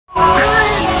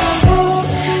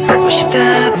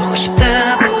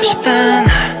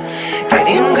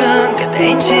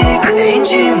사실인지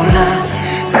그대인지 몰라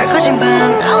밝아진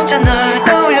밤 나 혼자 널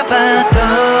떠올려봐도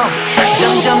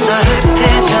점점 더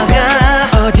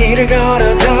흐릿해져가 어디를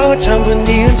걸어도 전부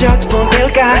네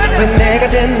흔적뿐일까 왜 내가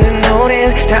듣는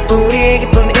노래는 다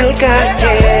우리에게 뿐일까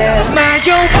yeah. My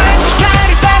your white sky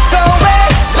is so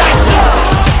red Lights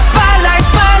up Spotlight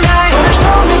spotlight So much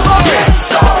for me boy We're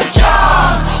so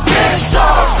young We're so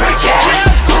freaky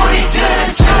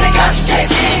우리들은 둘이 같이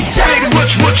재진짜 Baby what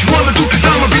you wanna do cause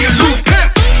I'ma be a Lupin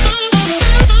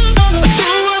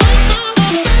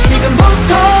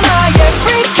지금부터 나의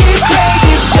freaky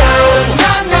crazy show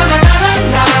Na na na na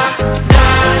na na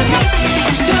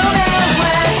Do it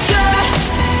with you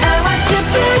I want you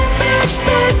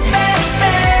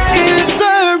It's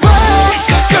alright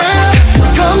girl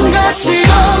검가시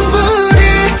건물이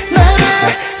나를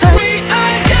We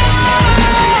are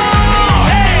young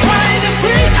Wild and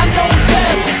free I know we're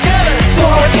better together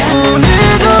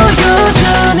오늘도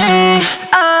여전히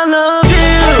I love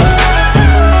you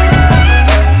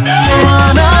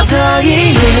너와 나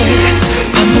사이에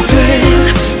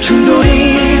반복된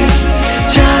충돌이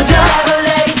찾아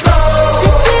Let it go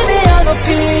빛이 높이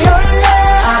올라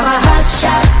I'm a hot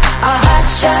shot, a hot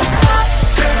shot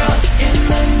Girl, in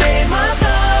the name of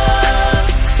love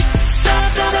Stop,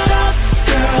 stop, stop,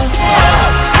 girl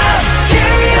I'm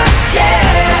curious,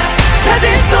 yeah 사진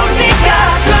속 네가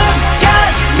숨겨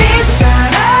네 순간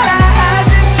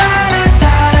알아하지 마라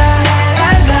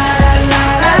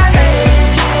라라라라라라라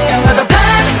너도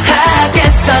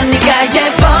반하겠어 네가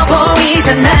예뻐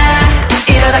보이잖아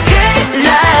이러다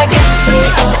끝나게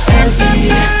C-O-N-E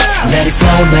Let it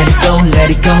flow, let it slow, let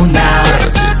it go now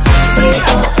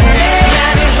C-O-N-E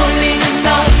나를 홀리는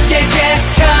너의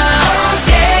gesture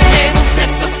내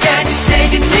몸뱃속까지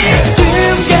새긴 네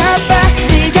숨겨봐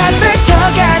네가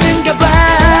뺏어가는가 봐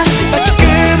마치 꿈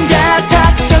같아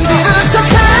정지부터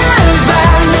봐봐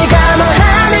내가 뭘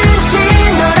하는지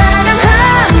너라는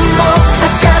한몫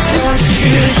아까처럼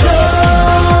쉴도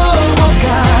못 가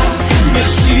몇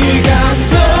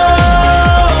시간도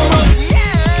못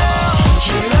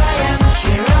Here I am,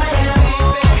 here I am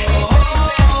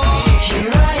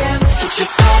Here I am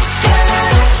축복해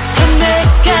더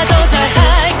내가 더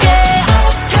잘할게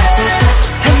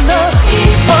더 너의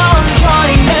멈춰인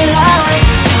내 life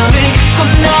저를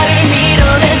걷고 나를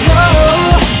밀어내줘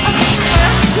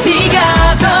네가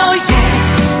더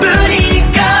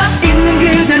예쁘니까 있는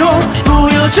그대로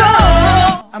보여줘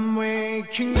I'm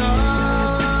waking up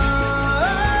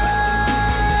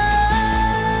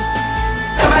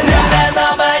너만이야 너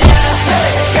말야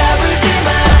까불지마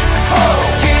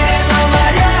그래 너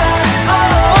말야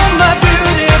Oh my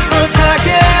beautiful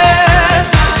target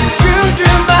춤춘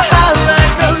my heart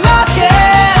like a rocket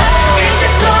이제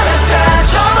떠나자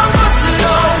저 곳으로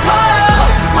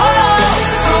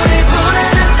우리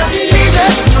부르는 저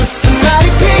Jesus 무슨 말이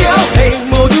필요해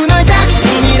모두 널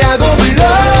작품이라고 불러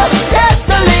Just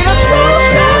a little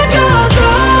속삭여줘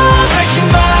Breaking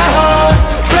my heart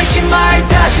Breaking my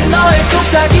다시 너의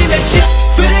속삭임에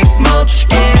찌뿌릭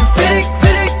멈추게 Pick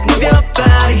pick move your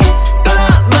body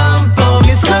너만 보면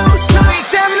slow slow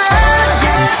있잖아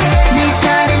네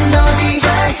자리는 어디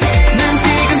난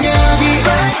지금 여기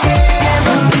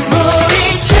물이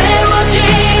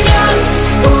채워지면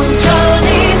온전히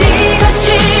네 것이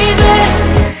돼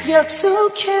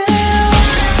약속해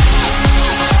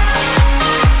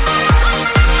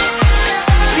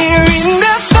Here in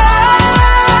the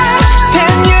fire,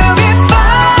 can you be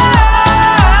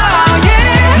fire?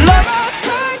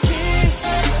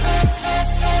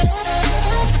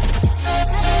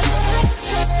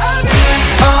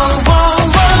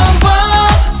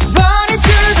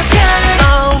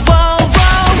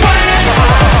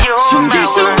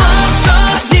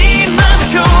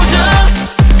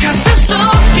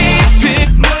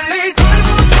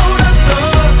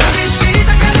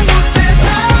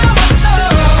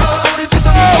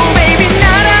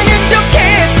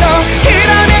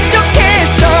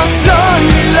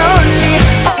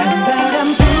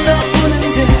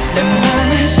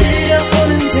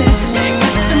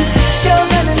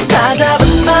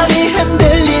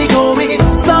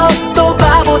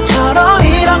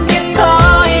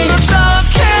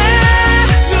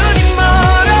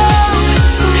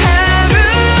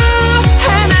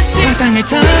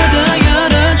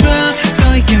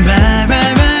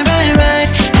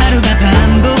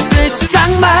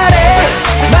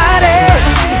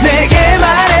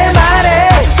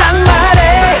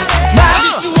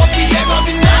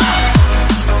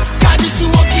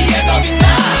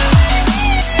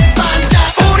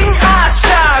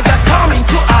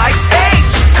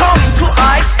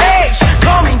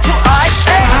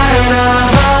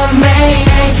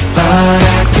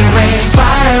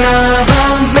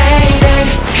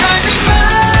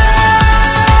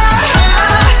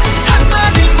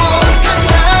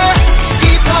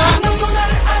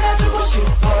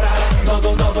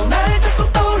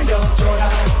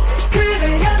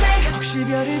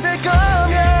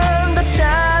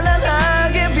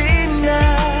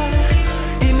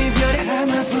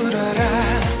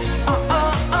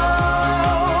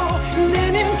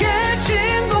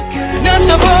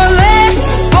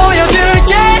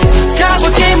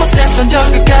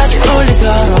 감정 끝까지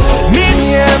울리도록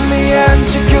미안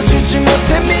지켜주지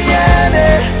못해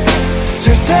미안해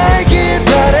잘 살길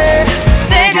바래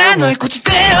내가 너의 꽃이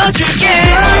되어줄게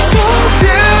You're so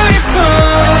beautiful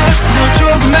너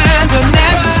조금만 더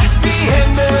내봐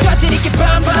쏴트리게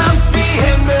밤밤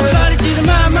버리지도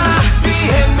마마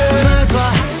날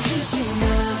봐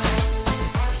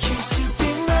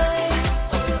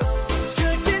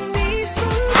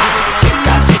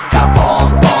치카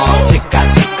bomb 치카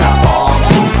bomb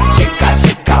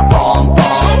치카 bomb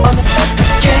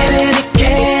Get it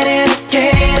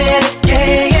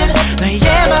너의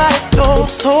말에 또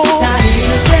날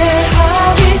이렇게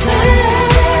하기든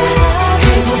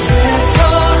그곳에서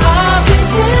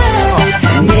하기든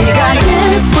네가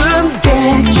예쁜 게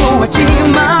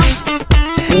좋아지마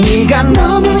네가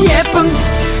너무 예쁜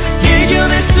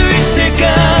이겨낼 수 있을까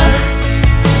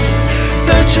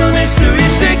떨쳐낼 수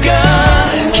있을까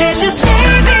Can't you see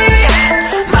me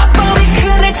맛보니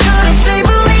큰 애처럼 say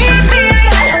believe me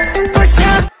First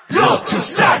time Look to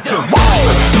stardom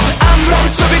I'm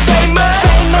ready to be famous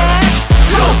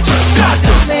Look to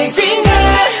stardom Amazing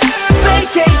girl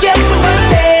내게 예쁜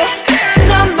건데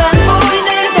너만 보이는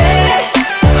데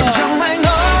정말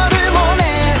너를 원해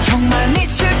정말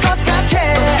미칠 것 같아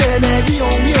너 때문에 미용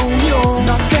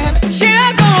너 때문에 Here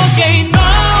I go again no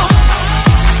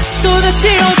또다시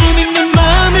어둠인 내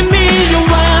맘에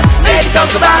밀려와 Baby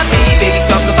talk about me, baby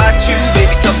talk about you,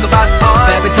 baby talk about us,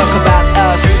 baby talk about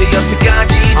us. 우리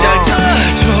여태까지 절정이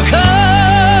저가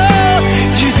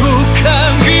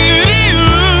지독한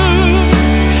그리움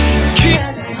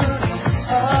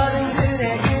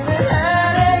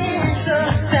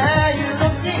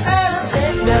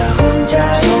나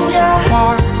혼자이냐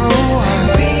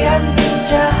위한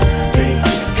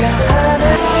빈자리가 하나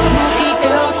Smoky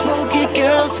girl, smoky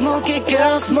girl, smoky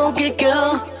girl, smoky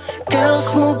girl Girl,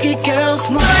 smoky girl,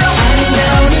 smoky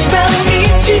아름다운 이 밤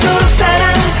미치도록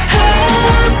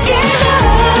사랑할게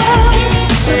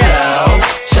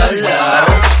철로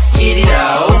이리로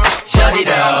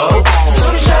저리로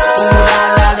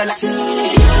우라라라라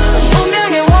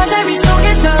운명의 와사비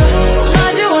속에서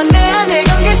마주한 내 안의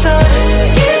경계선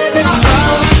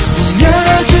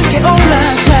열어줄게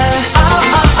올라타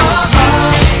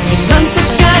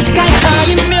맘속까지 가야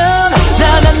아니면 난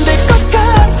안 될 것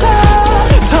같아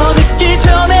더 늦기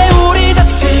전에 우리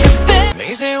다시 그때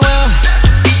They say well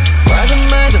말든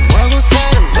말든 뭐고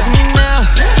살든 let me know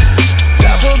다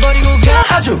버리고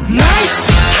가 아주 nice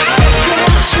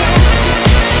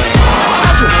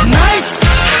아주 nice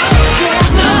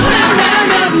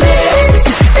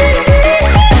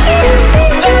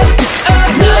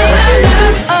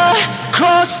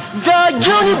Cross the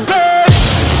universe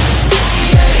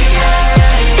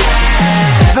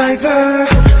Reviver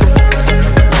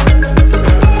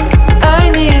I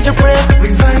need your breath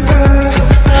Reviver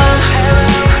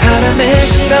바람에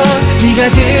실어 네가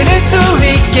들을 수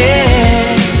있게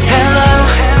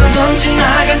Hello 넌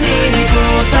지나간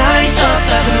일이고 다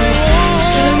잊었다고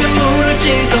웃으면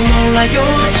모를지도 몰라요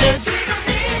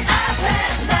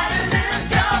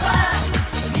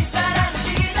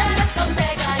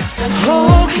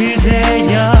오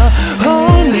그대여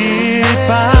오늘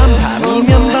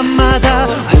밤이면 밤마다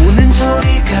오는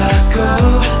소리 같고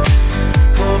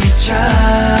봄이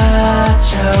찾아오죠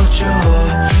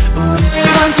우리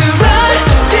원수를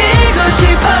뛰고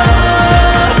싶어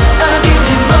어딘지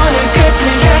모를 끝을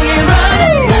향해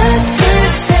run 눈을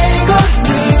세고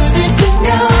눈을 뜨면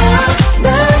난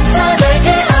다 내게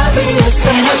obvious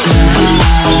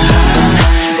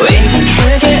왜 이리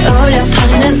크게 울려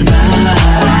퍼지는 말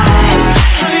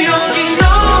여기 너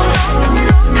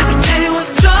가득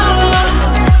채워줘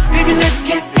Baby let's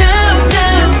get down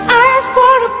down I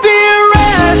wanna be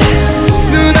around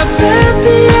눈앞에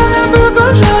피어난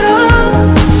물건처럼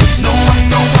No one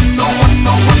no one no one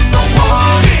no one no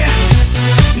one yeah.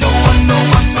 No one no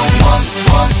one no one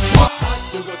one one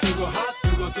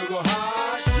뜨거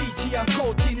쉬지 않고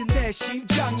뛰는 내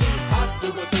심장이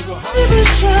뜨거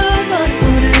부셔버린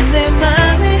우는 내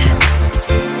맘이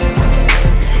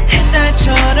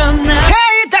햇살처럼 나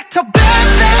Hey Dr.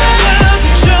 Baby 나도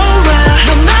좋아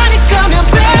너만 있다면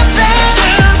baby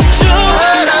나도 좋아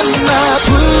바람아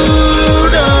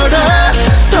불어라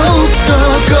더욱더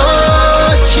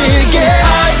거칠게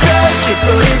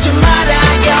찌푸리지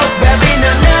말아요 baby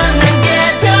너는 내게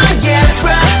더 예뻐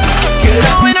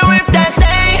Going to rip that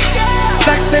thing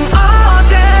Flexing all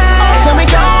day When we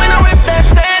going to rip that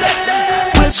thing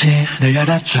불빛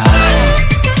늘려다줘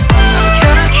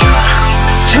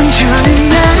천천히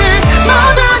나를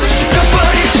모든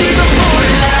식어버릴지도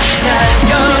몰라 날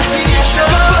여기에서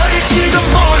버릴지도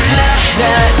몰라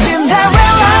날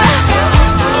Cinderella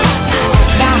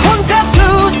나 혼자 두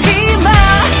팀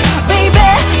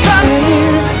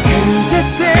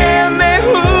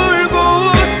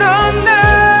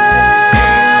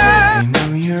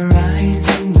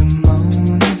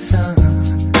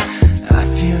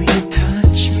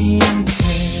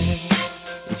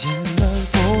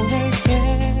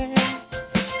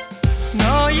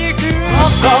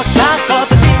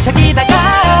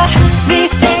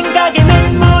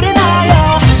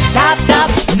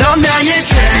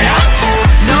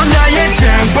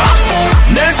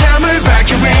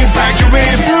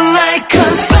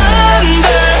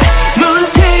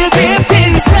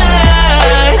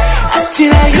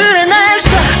지나 그래 날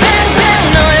쏴 뱅뱅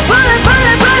너의 bullet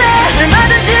bullet bullet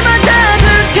얼마든지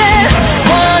맞아줄게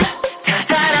One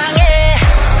사랑해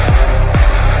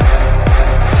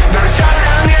널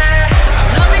사랑해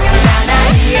I'm loving you 장난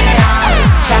아니에요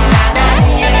장난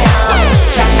아니에요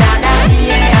장난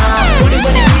아니에요 우리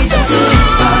잊어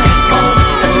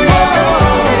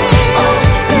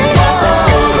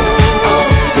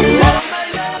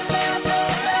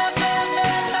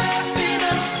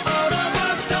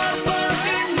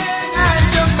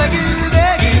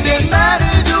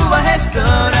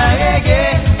나에게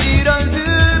이런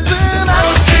슬픔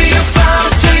Bounce to you,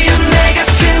 bounce to you 내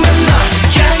가슴은 너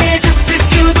향해 좁힐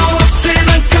수도 없을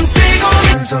만큼 뛰고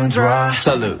한손 들어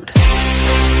Salute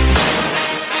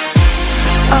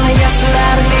Only yes,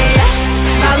 let me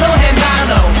말로 해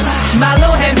말로 말로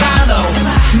해 말로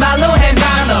말로 해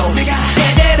말로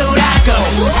제대로라고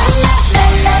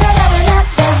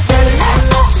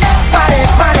Party,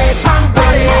 party, punk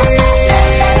party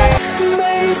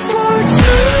Made for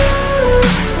two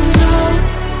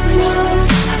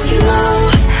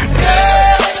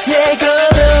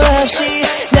없이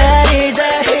나를 다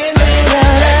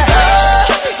흔들어라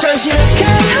정신없게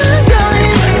한다임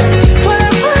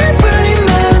Why burning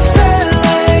my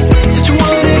starlight Such a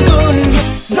원해고는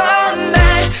넌 날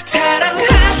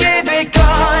사랑하게 될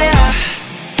거야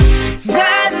난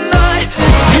널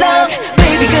Love,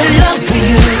 baby good love to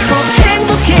you 꼭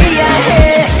행복해야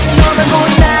해 너만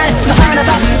보는 날너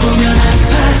하나밖에 보면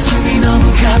아파 숨이 너무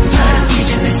가파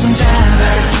이제 내 손 잡아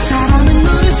사람은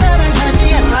너를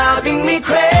사랑하지 않아 Driving me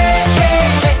crazy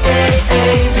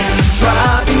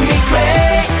Driving me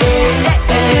crazy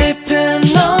예쁜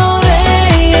노래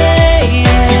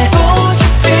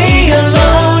보시티한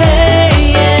노래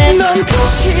넌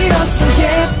거칠어서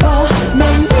예뻐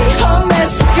넌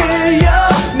위험해서 끌려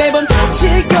매번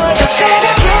다칠 거야 저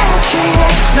새벽에 취해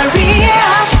날 위해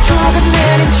아주 조금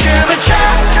내린 춤을 춰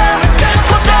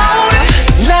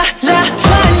라라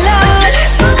twilight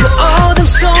그 어둠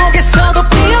속에서도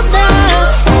피어나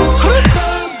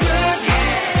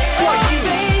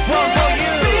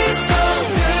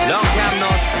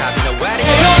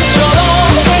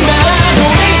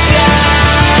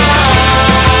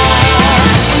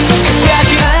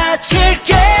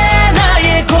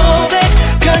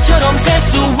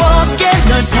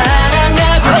널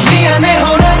사랑하고 미안해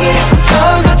호랑이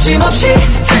더 거침없이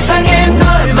세상에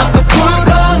널 막고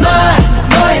풀어놔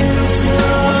너의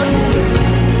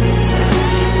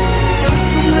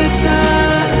슬픈 내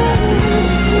사랑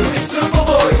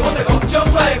슈퍼보이 오늘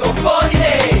걱정 말고 funny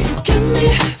day Get me,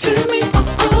 feel me, oh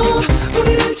oh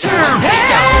우리는 잘해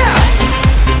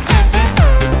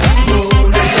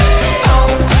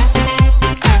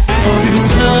너를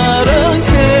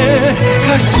사랑해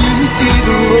가슴이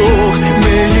뛰도록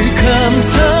매일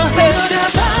감사해 모두 다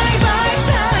bye bye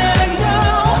사랑도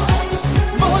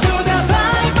모두 다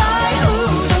bye bye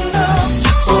우정도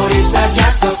우리 딱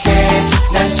약속해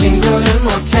난 친구는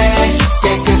못해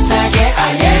깨끗하게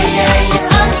yeah yeah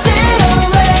yeah I'm still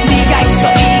away 네가 있어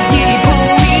이 길이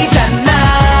보이잖아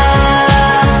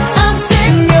I'm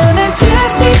still 너는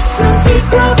just me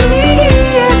눈빛과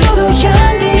분위기에 서로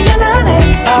향기가 나네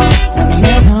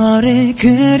너를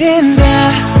그린다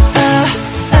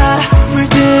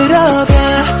물들어가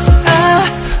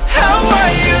How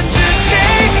are you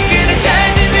today 그래 잘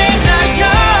지내나요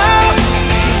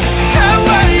How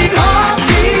are you 어디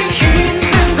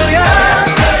있는 거야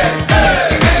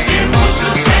내게 무슨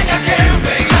생각해 왜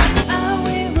자꾸 I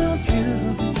will love you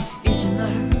이제 널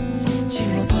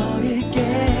지워버릴게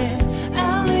I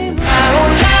will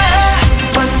아올라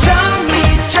완전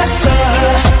미쳤어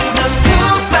넌 푹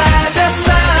빠졌어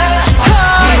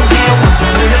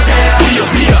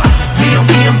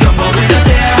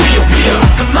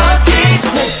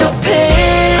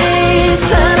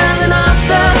사랑은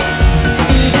없다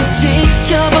이제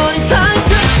지켜버린 상처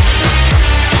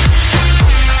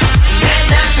내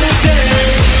나중에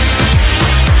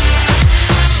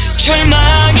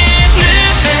절망